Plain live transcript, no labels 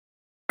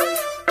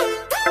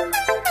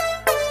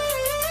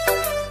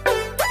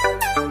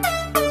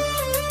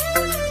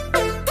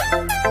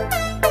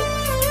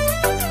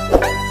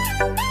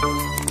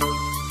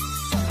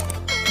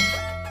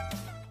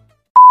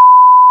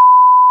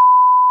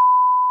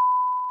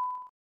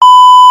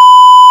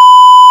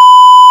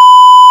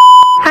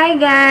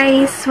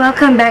guys!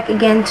 Welcome back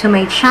again to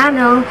my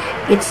channel.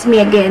 It's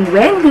me again,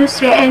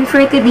 LUSTRE, and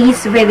for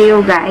today's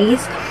video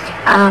guys,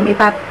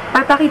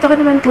 ipapakita ko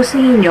naman po sa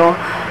inyo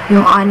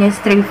yung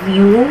honest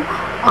review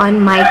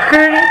on my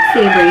current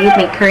favorite,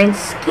 my current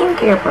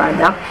skincare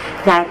product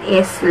that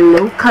is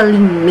locally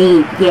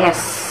made.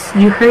 Yes,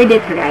 you heard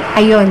it right.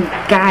 Ayun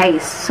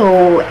guys,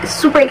 so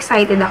super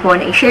excited ako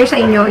na i-share sa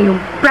inyo yung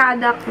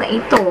product na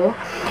ito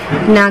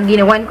na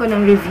ginawan ko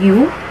ng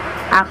review.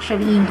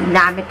 Actually,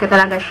 ginamit ko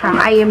talaga siya.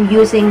 I am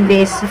using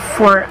this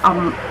for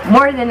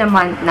more than a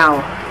month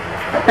now.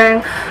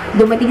 Parang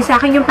dumating sa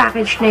akin yung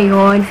package na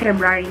yun,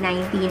 February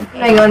 19.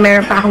 Ngayon,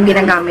 meron pa akong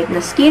ginagamit na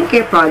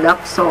skincare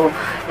product. So,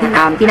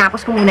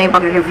 tinapos ko muna yung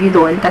pag-review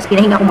doon. Tapos,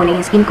 pinahinga ko muna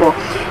yung skin ko.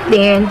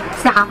 Then,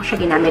 saka ko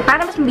siya ginamit.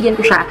 Para mas mabigyan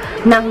ko siya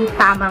ng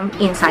tamang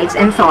insights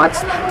and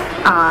thoughts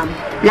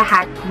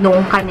lahat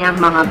nung kanyang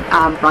mga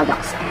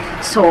products.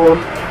 So,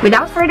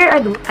 without further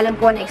ado, alam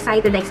ko na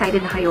excited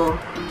na kayo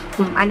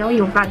kung ano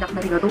yung product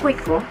na tinutukoy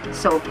ko.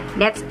 So,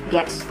 let's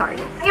get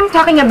started. I am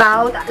talking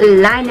about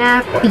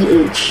LANA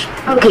PH.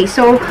 Okay,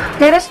 so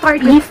let us start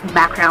with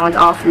background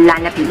of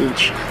LANA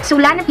PH. So,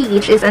 LANA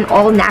PH is an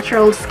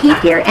all-natural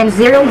skincare and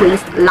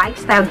zero-waste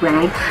lifestyle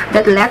brand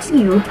that lets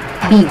you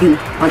be you.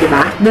 O,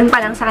 diba? Doon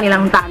pa lang sa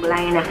kanilang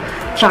tagline,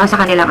 tsaka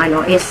sa kanilang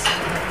is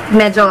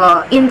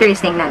medyo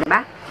interesting na,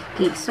 diba?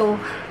 Okay, so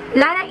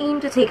LANA aim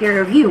to take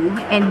care of you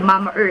and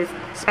Mama Earth,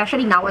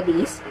 especially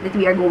nowadays that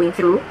we are going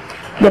through.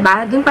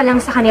 Diba? Dun pa lang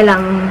sa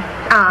kanilang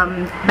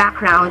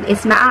background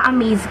is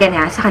maa-amaze ka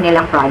na sa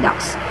kanilang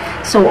products.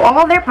 So,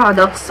 all their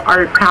products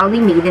are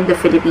proudly made in the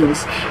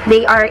Philippines.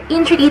 They are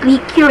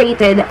intricately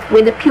curated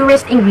with the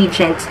purest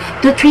ingredients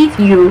to treat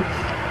you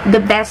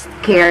the best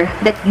care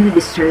that you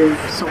deserve.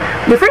 So,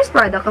 the first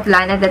product of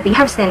LANA that they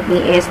have sent me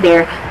is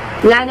their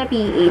LANA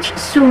PH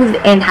Soothe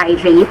and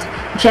Hydrate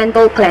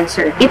Gentle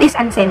Cleanser. It is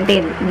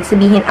unscented. Ibig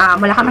sabihin,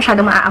 wala ka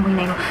masyadong maaamoy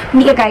na yung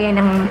hindi kagaya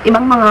ng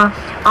ibang mga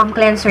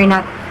cleanser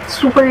na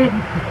super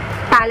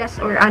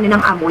talas or ano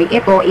ng amoy.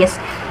 Ito is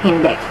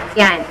hindi.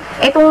 Yan.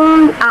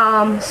 Itong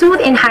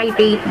Soothe and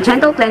Hydrate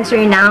Gentle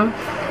Cleanser ng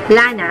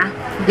LANA,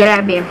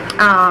 grabe.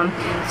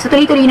 Sa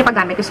tuloy-tuloy na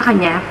paggamit ko sa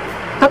kanya,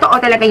 totoo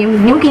talaga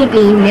yung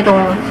kiniklaim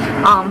nitong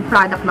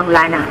product ng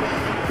LANA.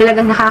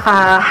 Talagang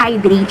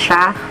nakaka-hydrate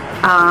siya.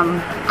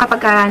 Kapag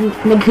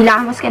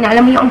naghilamos ka na,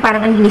 alam mo yung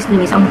parang ang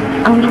linis-linis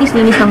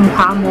ng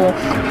mukha mo,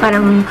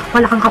 parang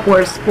wala kang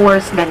ka-pores,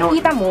 gano'n.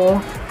 Kita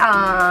mo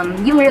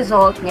yung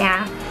result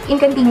niya in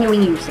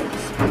continuing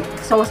usage.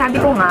 So, sabi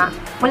ko nga,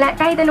 wala,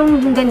 kahit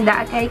anong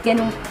ganda at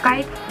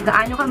kahit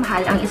gaano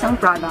kamahal ang isang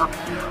product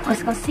o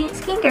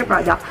skincare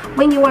product,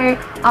 when you are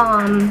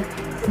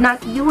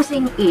not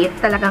using it,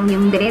 talagang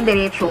yung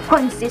dire-diretso,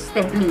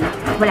 consistently,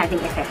 wala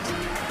ding effect.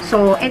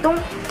 So,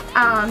 itong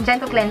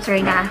gentle cleanser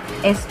na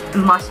is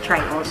must try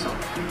also.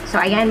 So,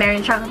 ayan,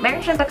 meron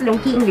siyang tatlong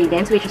key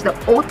ingredients, which is the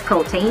oat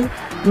protein,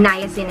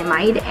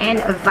 niacinamide,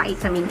 and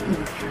vitamin E,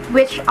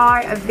 which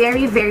are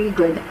very, very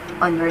good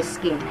on your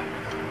skin.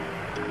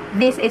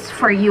 This is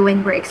for you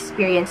when we're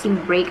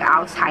experiencing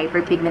breakouts,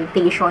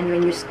 hyperpigmentation,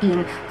 when your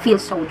skin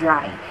feels so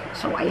dry.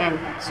 So, ayan.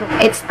 So,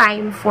 it's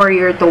time for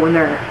your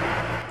toner.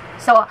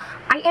 So,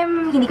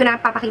 hindi ko na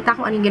papakita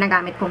kung anong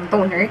ginagamit kong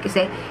toner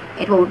kasi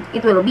it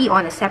will be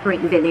on a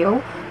separate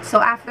video.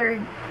 So, after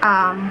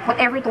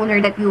whatever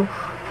toner that you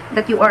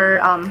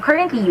are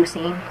currently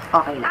using,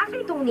 okay na.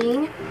 After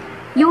toning,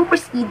 you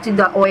proceed to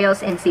the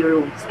oils and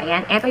serums.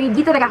 Ayan,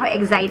 dito talaga ako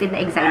excited.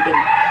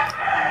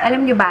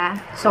 Alam nyo ba?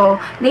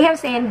 So, they have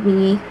sent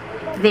me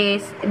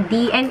this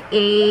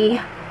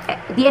DNA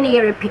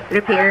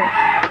Repair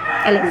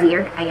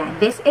Elixir. Ayan,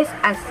 this is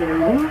a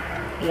serum.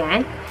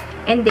 Ayan.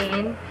 And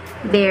then,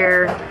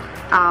 their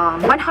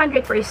 100%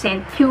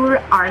 pure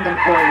argan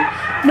oil.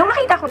 Nung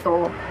nakita ko to,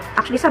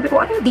 actually sabi ko,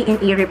 ano yung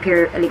DNA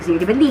Repair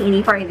Elixir? Diba DNA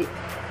parang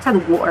sa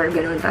dugo or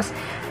gano'n. Tapos,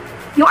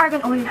 yung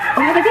argan oil,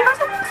 oh my God, diba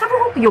sa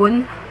buhok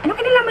yun? Ano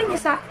kinalaman niya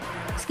sa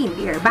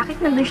skincare?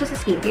 Bakit nandun siya sa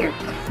skincare?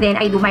 Then,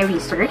 I do my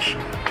research.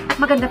 At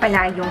maganda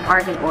pala yung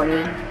argan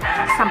oil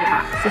sa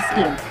mukha, sa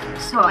skin.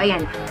 So,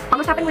 ayan.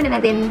 Pag-usapan muna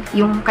natin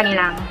yung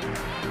kanilang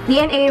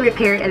DNA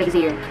Repair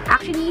Elixir.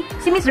 Actually,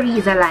 si Ms.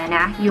 Riza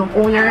LANA, yung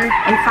owner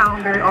and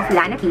founder of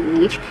LANA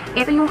PH,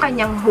 ito yung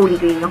kanyang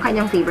holy grail, yung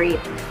kanyang favorite.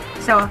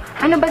 So,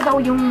 ano ba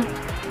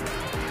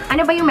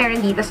yung meron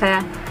dito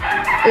sa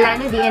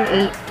LANA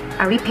DNA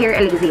Repair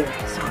Elixir?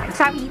 So,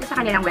 sabi dito sa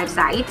kanilang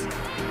website,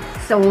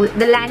 so,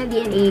 the LANA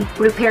DNA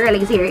Repair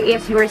Elixir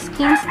is your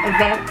skin's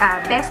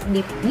best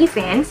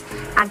defense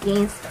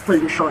against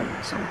pollution.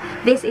 So,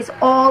 this is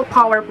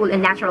all-powerful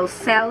and natural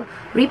cell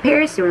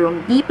repair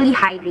serum, deeply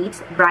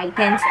hydrates,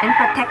 brightens, and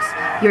protects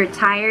your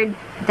tired,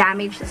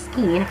 damaged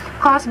skin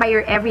caused by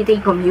your everyday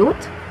commute,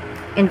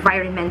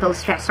 environmental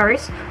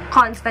stressors,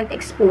 constant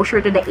exposure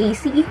to the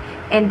AC,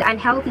 and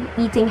unhealthy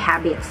eating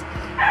habits.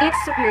 Its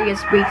superior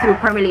breakthrough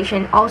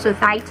formulation also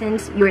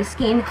tightens your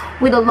skin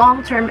with a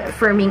long-term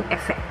firming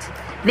effect.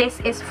 This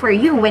is for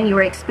you when you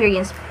are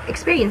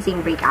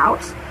experiencing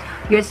breakouts.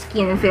 Your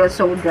skin feels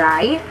so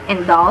dry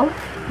and dull.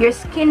 Your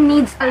skin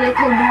needs a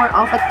little more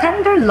of a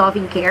tender,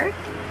 loving care.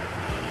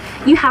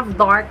 you have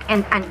dark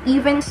and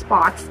uneven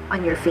spots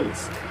on your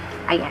face.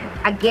 Ayan.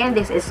 Again,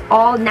 this is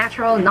all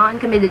natural,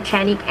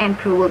 non-comedogenic, and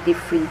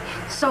cruelty-free.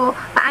 So,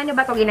 paano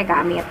ba ito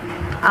ginagamit?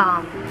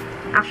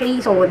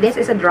 Actually, so, this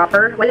is a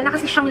dropper. Wala na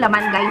kasi siyang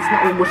laman, guys,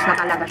 na ubos na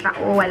talaga siya.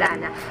 O, wala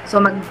na. So,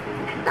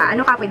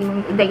 ano ka, pwede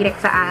mong direct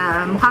sa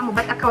mukha mo.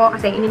 But ako,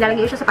 kasi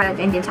inilalagay siya sa palad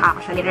and then saka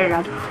ako siya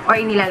nirarub or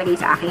inilalagay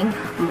sa aking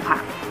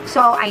mukha.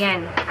 So,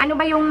 ayan. Ano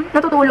ba yung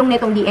natutulong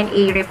nitong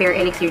DNA Repair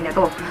Elixir na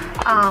to?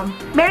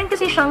 Meron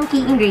kasi siyang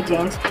key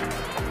ingredients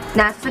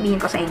na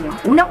sasabihin ko sa inyo.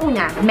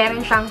 Unang-una,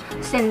 meron siyang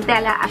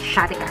Centella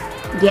asiatica.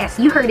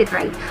 Yes, you heard it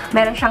right.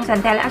 Meron siyang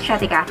Centella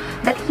asiatica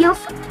that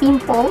heals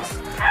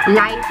pimples,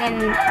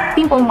 lighten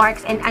pimple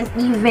marks, and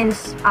uneven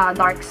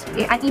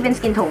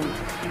skin tone.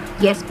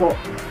 Yes po.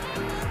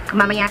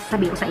 Mamaya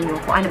sasabihin ko sa inyo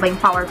kung ano ba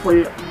yung powerful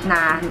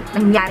na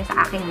nangyari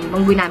sa akin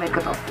nung ginamit ko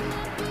to.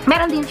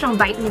 Meron din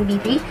siyang vitamin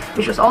B3,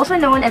 which was also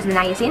known as the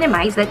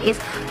niacinamide, that is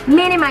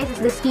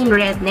minimizes the skin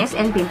redness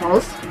and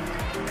pimples.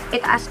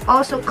 It has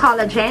also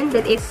collagen,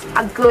 that is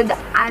a good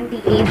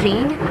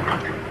anti-aging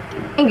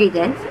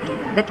ingredient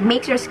that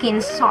makes your skin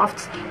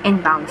soft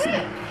and bouncy.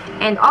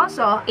 And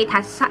also, it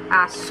has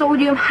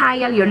sodium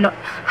hyaluronic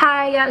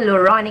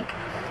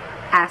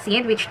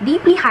acid, which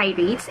deeply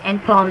hydrates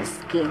and plumps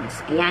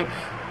skins. Ayan.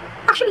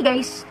 Actually,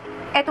 guys,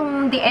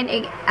 etong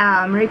DNA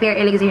Repair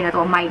Elixir na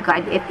to, oh my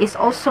God, it is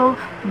also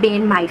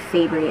been my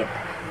favorite.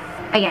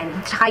 Ayan,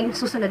 tsaka yung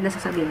susunod na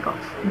sasabihin ko.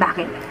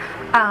 Bakit?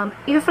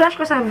 I-flash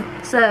ko sa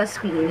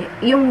screen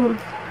yung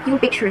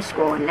pictures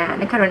ko na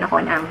nagkaroon ako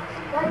ng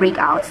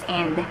breakouts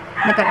and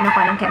nagkaroon ako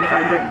ng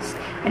chemical burns.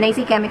 When I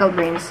say chemical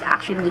burns,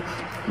 actually,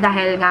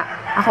 dahil nga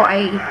ako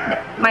ay,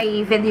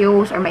 my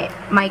videos or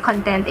my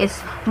content is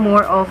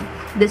more of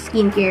the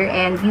skincare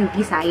and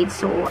beauty side.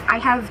 So,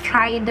 I have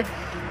tried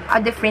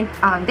different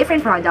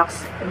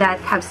products that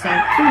have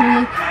sent to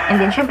me,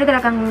 and then syempre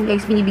talagang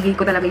guys, binibigay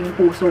ko talaga yung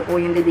puso ko,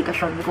 yung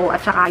dedikasyon ko,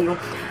 at saka yung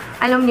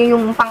alam niyo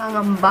yung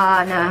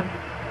pangangamba na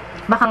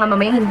baka nga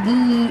mamaya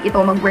hindi ito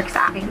mag-work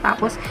sa akin,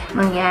 tapos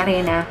mangyari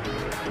na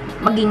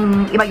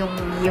maging iba yung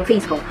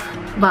face ko.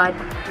 But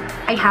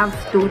I have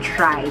to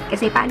try,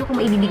 kasi paano ko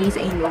maibibigay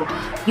sa inyo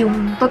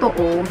yung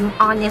totoo, yung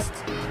honest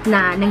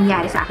na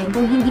nangyari sa akin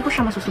kung hindi ko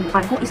siya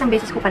masusubukan, kung isang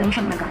beses ko pa lang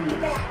siyang nagamit.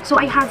 So,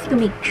 I have to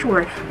make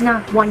sure na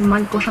 1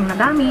 month ko siyang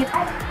nagamit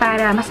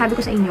para masabi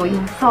ko sa inyo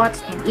yung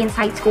thoughts and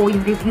insights ko,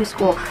 yung reviews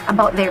ko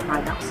about their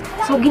products.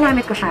 So,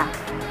 ginamit ko siya.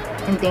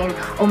 And then,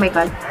 oh my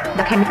God,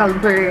 the chemical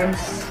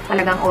burns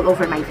talagang all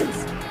over my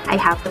face. I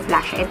have to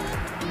flash it.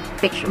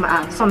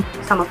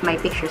 Some of my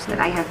pictures that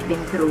I have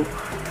been through,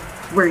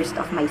 worst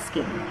of my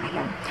skin.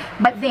 Ayan.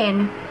 But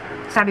then,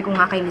 sabi ko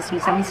nga kay Miss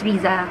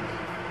Riza,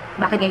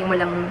 bakit ngayon mo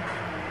lang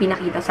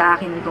pinakita sa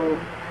akin to?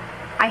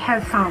 I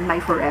have found my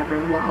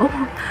forever. Wow.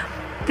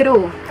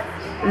 True.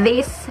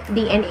 This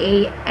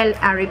DNA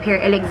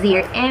Repair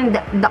Elixir and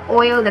the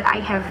oil that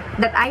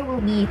I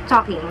will be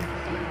talking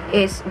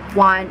is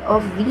one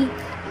of the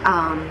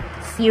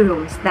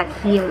serums that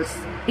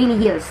really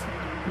heals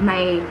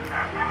my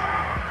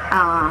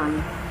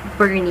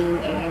burning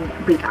and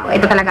breakout.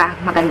 Ito talaga,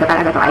 maganda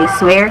talaga to. I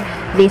swear,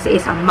 this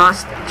is a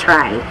must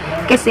try.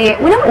 Kasi,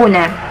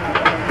 unang-una,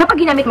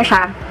 kapag ginamit mo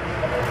siya,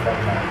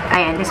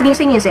 ayan, sabihin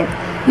sa inyo yung scent.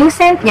 Yung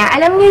scent niya,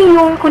 alam niyo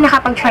yung kung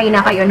nakapag-try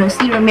na kayo ng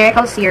serum,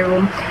 miracle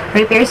serum,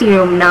 repair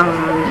serum ng,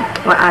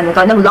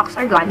 ng Lux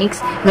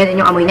Organics, ganun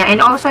yung amoy niya.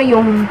 And also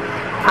yung,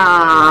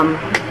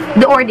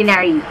 the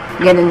ordinary,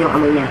 ganun yung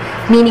amoy niya.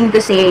 Meaning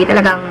to say,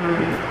 talagang,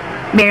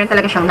 meron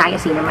talaga siyang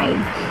niacinamide.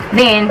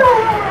 Then,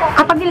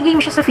 kapag nilagay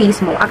mo siya sa face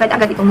mo,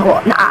 agad-agad itong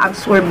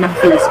na-absorb ng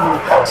face mo.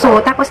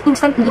 So, tapos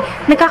instantly,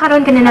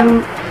 nagkakaroon ka na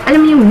ng, alam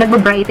mo yung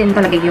nagbabrighten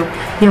talaga yung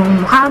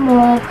mukha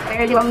mo.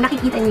 Pero di ba,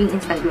 nakikita niyo yung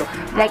instant glow.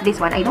 Like this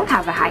one, I don't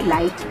have a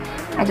highlight.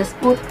 I just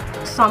put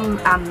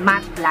some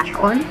matte blush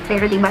on.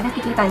 Pero di ba,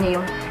 nakikita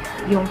niyo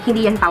yung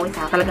hindi yan pawis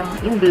ha, talagang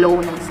yung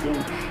glow ng skin.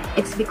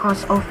 It's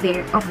because of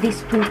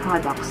these two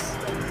products.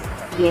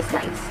 Yes,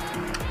 guys.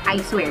 I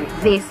swear,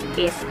 this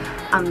is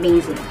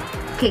amazing.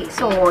 Okay,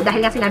 so,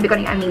 dahil nga sinabi ko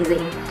rin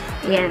amazing,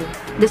 ayan,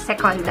 the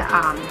second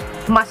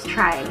must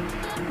try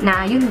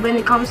na yun when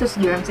it comes to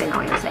serums and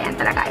oils, ayan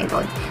talaga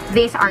ito.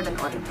 This argan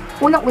oil.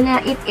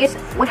 Unang-una, it is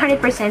 100%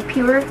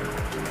 pure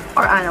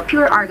or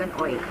pure argan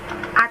oil.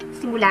 At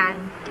simulan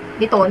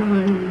dito,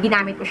 nung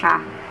ginamit ko siya,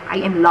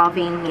 I am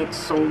loving it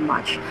so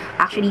much.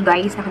 Actually,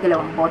 guys,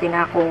 nakadalawang bote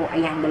na ako.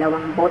 Ayan, 2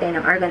 bote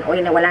ng argan oil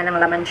na wala nang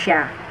laman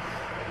siya.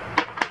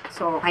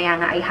 So, kaya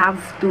nga, I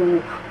have to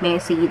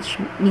message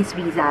Miss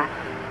Riza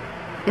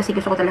kasi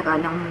gusto ko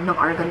talaga ng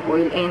argan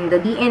oil and the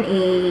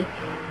DNA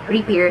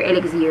Repair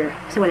Elixir.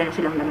 Kasi wala na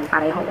silang laman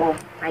pareho. Oh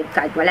my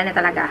God, wala na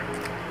talaga.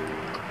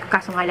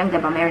 Kaso nga lang,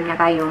 diba, mayroon nga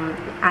tayong,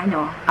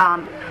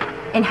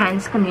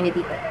 enhanced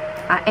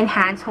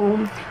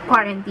home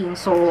quarantine.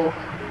 So,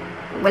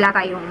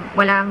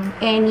 walang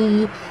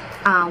any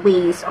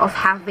ways of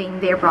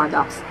having their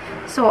products.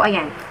 So,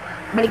 ayan,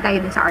 balik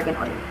tayo dun sa argan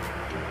oil.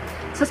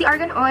 So, si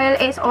argan oil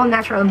is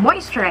all-natural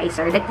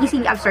moisturizer that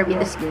easily absorb in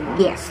the skin.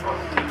 Yes.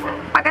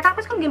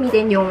 Pagkatapos kong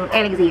gamitin yung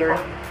elixir,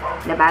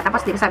 diba?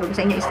 Tapos, diba, sabi ko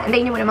sa inyo, is,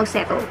 andayin nyo muna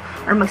mag-settle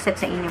or mag-set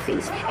sa inyong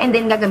face. And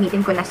then,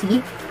 gagamitin ko na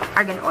si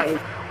argan oil.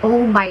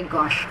 Oh my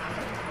gosh.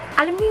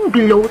 Alam niyo yung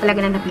glow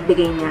talaga na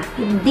nabibigay niya.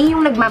 Hindi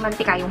yung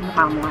nagmamantika yung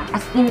mukha mo.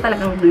 As in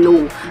talagang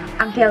glow.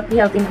 Ang healthy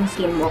ng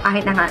skin mo.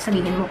 Kahit na nga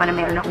sabihin mo pa na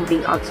meron akong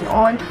breakouts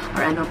noon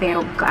or ano. Pero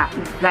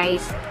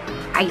guys,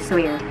 I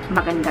swear,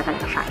 maganda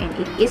talaga siya. And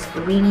it is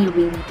really,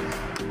 really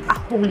a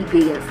holy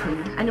grail for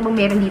me. Ano bang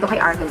meron dito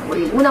kay argan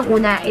oil?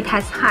 Unang-una, it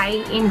has high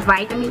in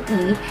vitamin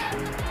E.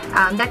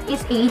 That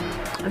is a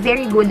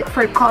very good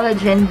for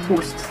collagen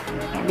boosts.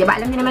 Diba?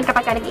 Alam niyo naman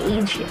kapag ka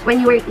nag-age, when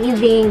you are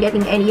aging,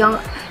 getting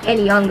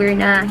any younger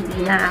na,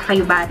 hindi na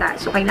kayo bata.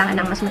 So, kailangan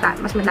ng mas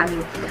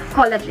madaming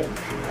collagen.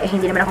 Eh,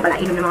 hindi naman ako pala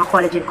inom ng mga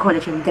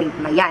collagen drink.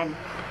 Mayan.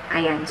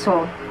 Ayan.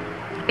 So,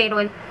 pero,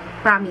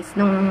 promise,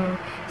 nung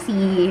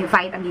si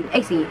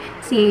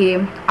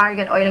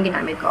argan oil ang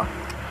ginamit ko.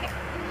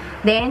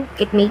 Then,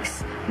 it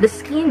makes the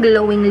skin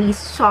glowingly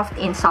soft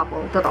and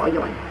supple. Totoo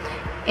yun.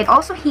 It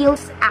also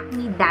heals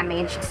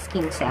acne-damaged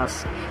skin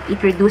cells.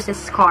 It reduces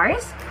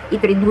scars.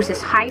 It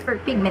reduces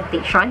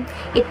hyperpigmentation.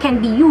 It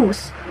can be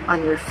used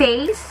on your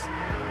face,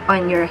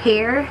 on your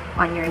hair,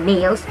 on your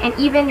nails, and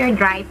even your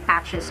dry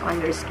patches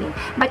on your skin.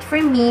 But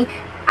for me,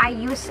 I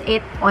use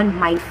it on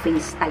my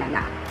face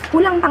talaga.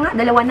 Kulang pa nga,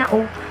 dalawa na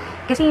oh.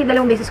 Kasi 2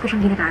 beses ko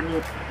siyang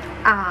ginagamit.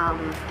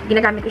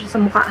 Ginagamit ko siya sa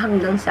mukha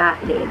hanggang sa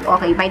leg.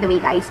 Okay, by the way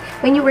guys,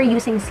 when you were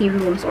using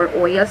serums or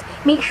oils,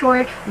 make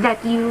sure that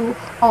you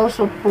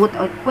also put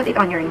it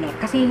on your neck.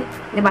 Kasi,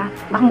 di ba,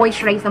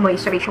 moisturize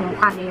yung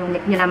mukha nyo, yung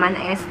neck nyo naman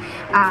is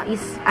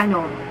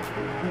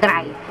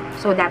dry.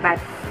 So,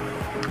 dapat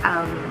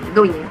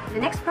gawin nyo.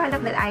 The next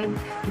product that I'm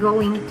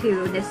going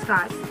to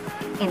discuss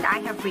and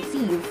I have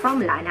received from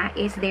LANA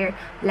is their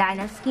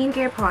LANA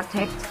Skincare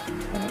Protect.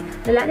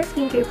 The LANA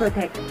Skincare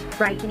Protect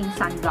Brightening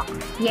Sunblock.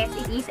 Yes,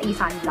 it is a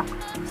sunblock.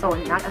 So,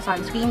 not a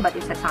sunscreen, but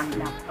it's a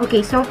sunblock. Okay,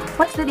 so,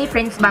 what's the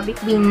difference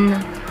between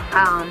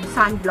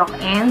sunblock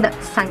and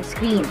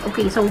sunscreen?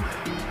 Okay, so,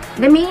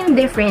 the main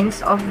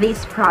difference of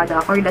this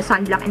product, or the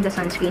sunblock and the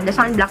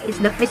sunblock is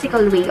the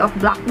physical way of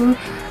blocking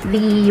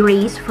the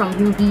rays from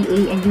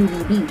UVA and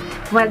UVB,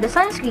 while the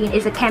sunscreen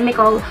is a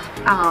chemical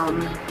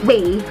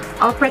way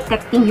of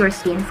protecting your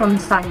skin from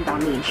sun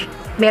damage.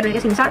 Meron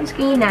kasing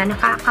sunscreen na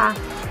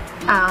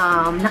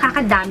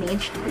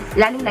nakaka-damage,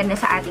 lalong-lalo na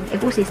sa ating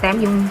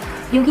ecosystem,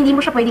 yung hindi mo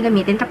siya pwedeng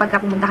gamitin kapag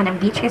pumunta ka ng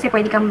beach, kasi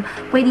pwede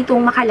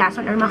itong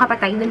makalason or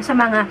makapatay dun sa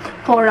mga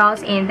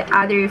corals and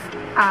other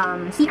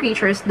sea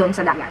creatures dun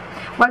sa dagat.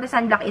 While the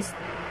sunblock is,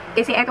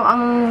 kasi ito,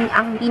 ang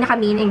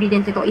pinaka-main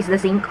ingredient nito is the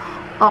zinc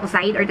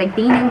oxide or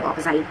titanium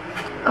oxide.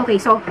 Okay,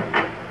 so,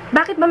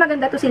 bakit ba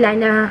maganda to sila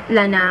na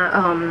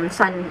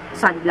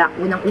sunblock?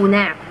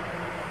 Unang-una,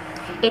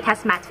 it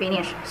has matte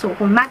finish. So,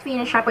 kung matte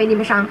finish siya, pwede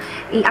mo siyang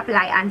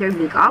i-apply under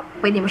makeup.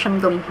 Pwede mo siyang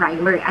gawing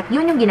primer. At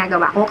yun yung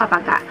ginagawa ko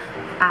kapag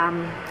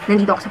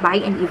nandito ako sa bahay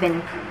and even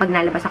pag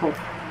nalabas ako.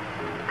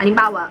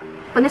 Halimbawa,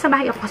 pag nasa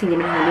bahay ako kasi hindi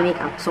naman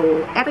nag-makeup.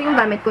 So, eto yung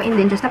gamit ko and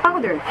then just a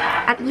powder.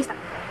 At least,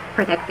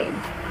 protected.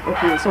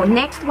 Okay, so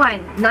next one,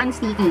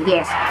 non-sticky.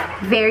 Yes,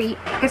 very,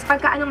 kasi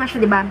pagka ano nga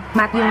siya, diba,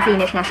 matte yung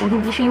finish na, so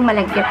hindi siya yung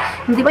malagkit.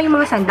 Hindi ba yung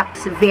mga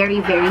sunblocks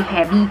very, very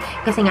heavy?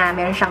 Kasi nga,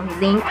 meron siyang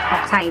zinc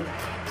oxide.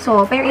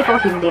 So, pero ito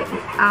hindi.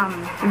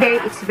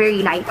 It's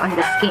very light on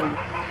the skin.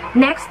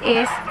 Next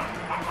is,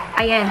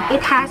 ayan,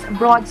 it has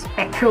broad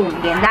spectrum.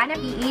 Again, LANA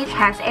PH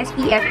has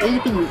SPF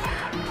 80.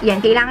 Yan,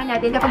 kailangan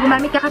natin, kapag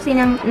gumamit ka kasi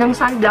ng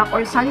sunblock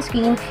or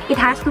sunscreen, it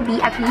has to be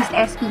at least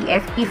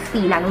SPF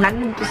 50, lalo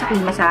dito sa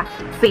klima sa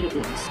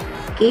Philippines.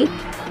 Okay?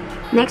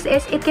 Next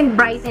is, it can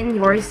brighten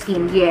your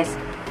skin. Yes.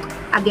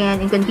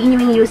 Again, in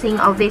continuing using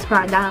of this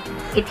product,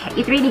 it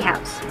really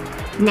helps.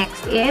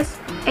 Next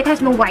is, it has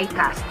no white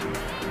cast.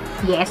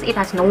 Yes, it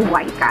has no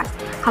white cast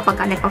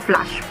kapag ka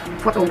nagpa-flash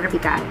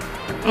photography ka.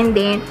 And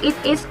then, it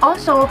is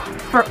also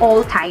for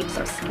all types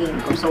of skin.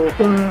 So,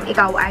 kung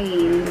ikaw ay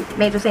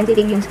medyo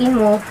sensitive yung skin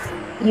mo,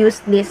 you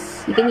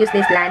can use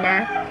this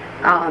LANA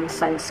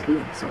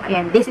sunscreen. So,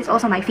 ayan, this is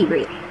also my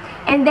favorite.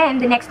 And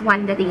then, the next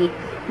one that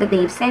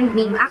they've sent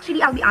me, actually,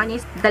 I'll be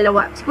honest,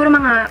 siguro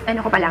mga,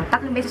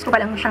 3 beses ko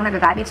pa lang siyang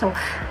nagagamit. So,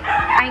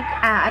 I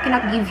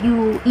cannot give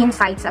you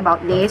insights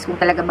about this,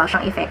 kung talaga ba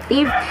siyang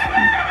effective.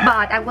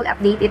 But, I will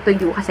update it to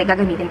you kasi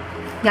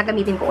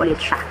gagamitin ko ulit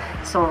siya.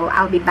 So,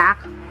 I'll be back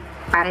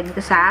para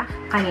dito sa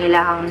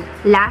kanilang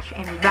lash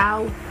and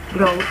brow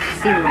growth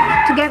serum.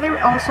 Together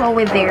also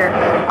with their,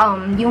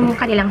 yung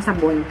kanilang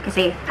sabon.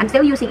 Kasi, I'm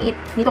still using it.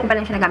 Dito ko pa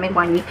lang siya nagamit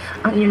 1 week.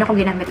 Ang inuna ko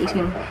ginamit is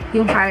yung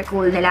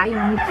charcoal nila,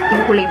 yung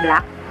kulay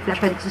black.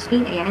 Flash ko dito sa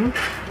skin. Ayan.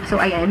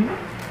 So, ayan.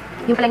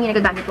 Yung pa lang yung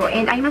nagagamit ko.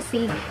 And I must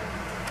say,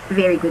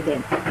 very good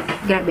din.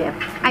 Grabe.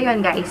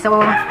 Ayun guys.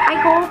 So,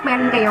 I hope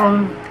meron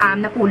kayong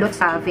napulot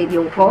sa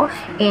video ko.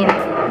 And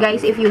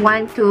guys, if you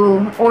want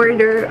to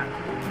order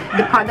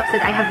the products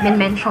that I have been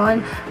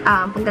mentioned,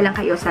 punta lang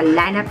kayo sa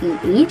LANA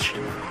PH,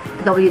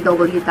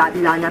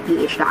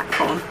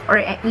 www.lanaph.com,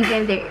 or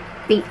even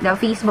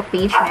Facebook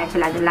page na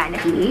sila, the LANA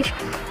PH,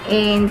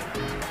 and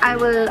I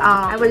will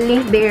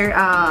link their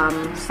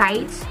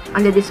sites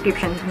on the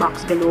description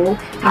box below,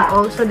 and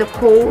also the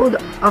code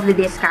of the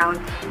discount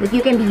that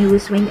you can be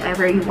used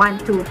whenever you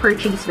want to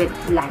purchase with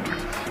LANA.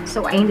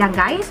 So ayun lang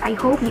guys, I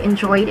hope you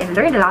enjoyed and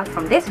learned a lot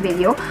from this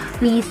video.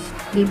 Please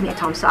give me a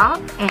thumbs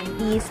up and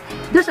please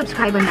do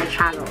subscribe on my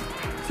channel.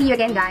 See you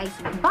again guys.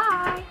 Bye!